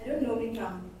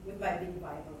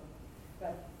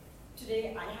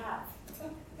today I have.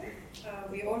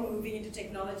 We're all moving into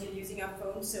technology and using our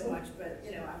phones so much, but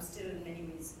I'm still in many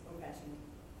ways old-fashioned.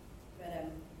 But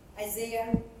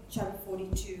Isaiah chapter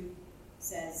 42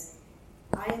 says,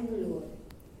 I am the Lord,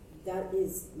 that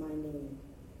is my name,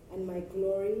 and my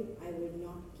glory I will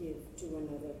not give to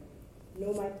another,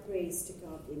 nor my praise to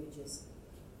carved images.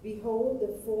 Behold,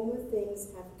 the former things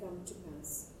have come to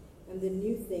pass, and the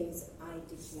new things I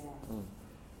declare.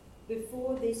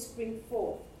 Before they spring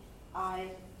forth,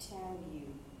 I tell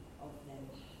you of them.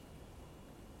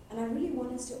 And I really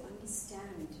want us to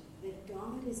understand that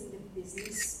God is in the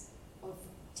business of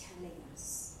telling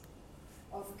us,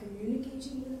 of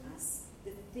communicating with us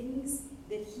the things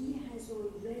that He has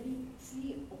already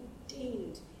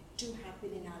preordained to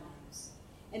happen in our lives.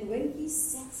 And when He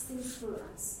sets things for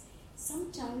us,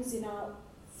 sometimes in our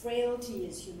frailty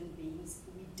as human beings,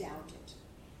 we doubt it.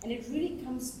 And it really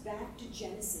comes back to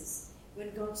Genesis,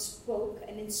 when God spoke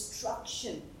an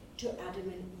instruction to Adam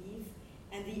and Eve,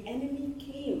 and the enemy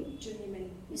came to him and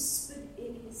whispered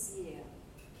in his ear,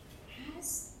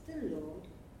 has the Lord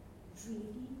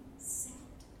really said?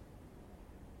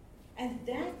 And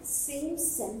that same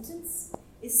sentence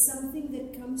is something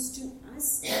that comes to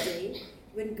us today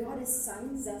when God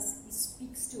assigns us, He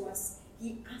speaks to us,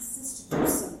 He asks us to do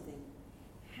something.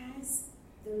 Has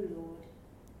the Lord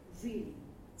really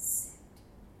said?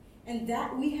 And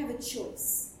that we have a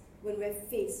choice when we're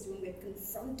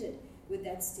confronted with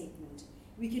that statement.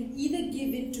 We can either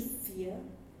give in to fear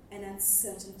and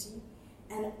uncertainty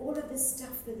and all of the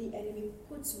stuff that the enemy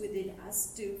puts within us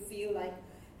to feel like,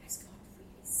 has God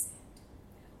really said?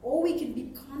 Or we can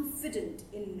be confident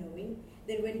in knowing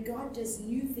that when God does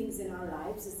new things in our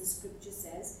lives, as the scripture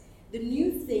says, the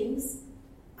new things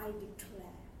I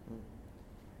declare.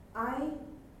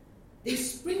 They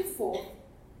spring forth.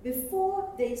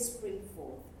 Before they spring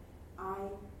forth,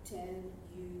 I tell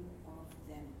you of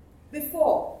them.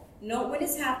 Before. Not when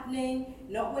it's happening,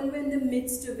 not when we're in the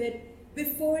midst of it,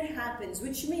 before it happens,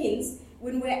 which means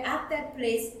when we're at that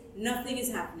place, nothing is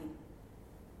happening.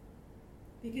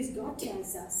 Because God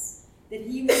tells us that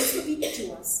He will speak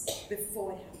to us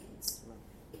before it happens,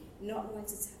 not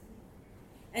once it's happening.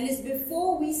 And it's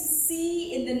before we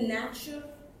see in the natural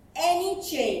any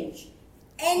change,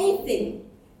 anything,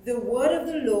 the word of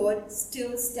the Lord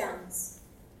still stands.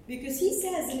 Because He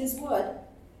says in His word,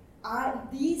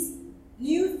 these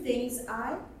new things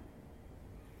I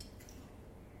declare.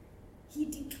 He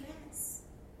declares.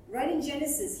 Right in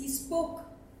Genesis, He spoke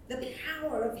the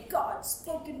power of God's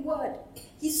spoken word.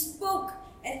 He spoke,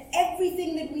 and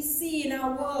everything that we see in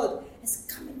our world has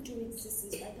come into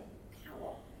existence by the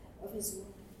power of His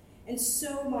word. And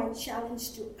so my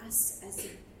challenge to us as a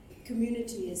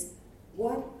community is,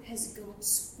 what has God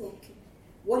spoken?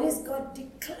 What has God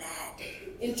declared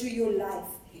into your life?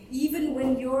 Even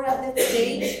when you're at that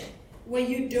stage where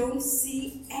you don't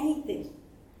see anything,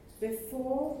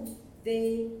 before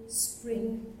they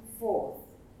spring forth,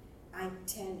 I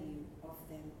tell you of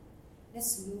them.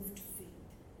 Let's move to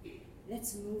faith.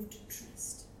 Let's move to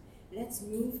trust. Let's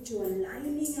move to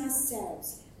aligning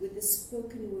ourselves with the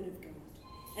spoken word of God.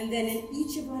 And then in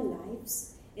each of our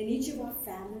lives, in each of our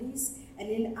families, and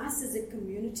in us as a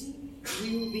community,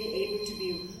 we will be able to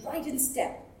be right in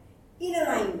step, in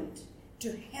alignment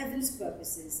to heaven's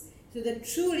purposes, so that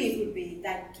truly it will be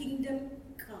thy kingdom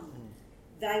come,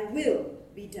 thy will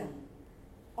be done,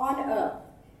 on earth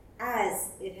as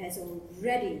it has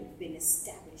already been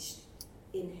established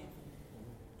in heaven.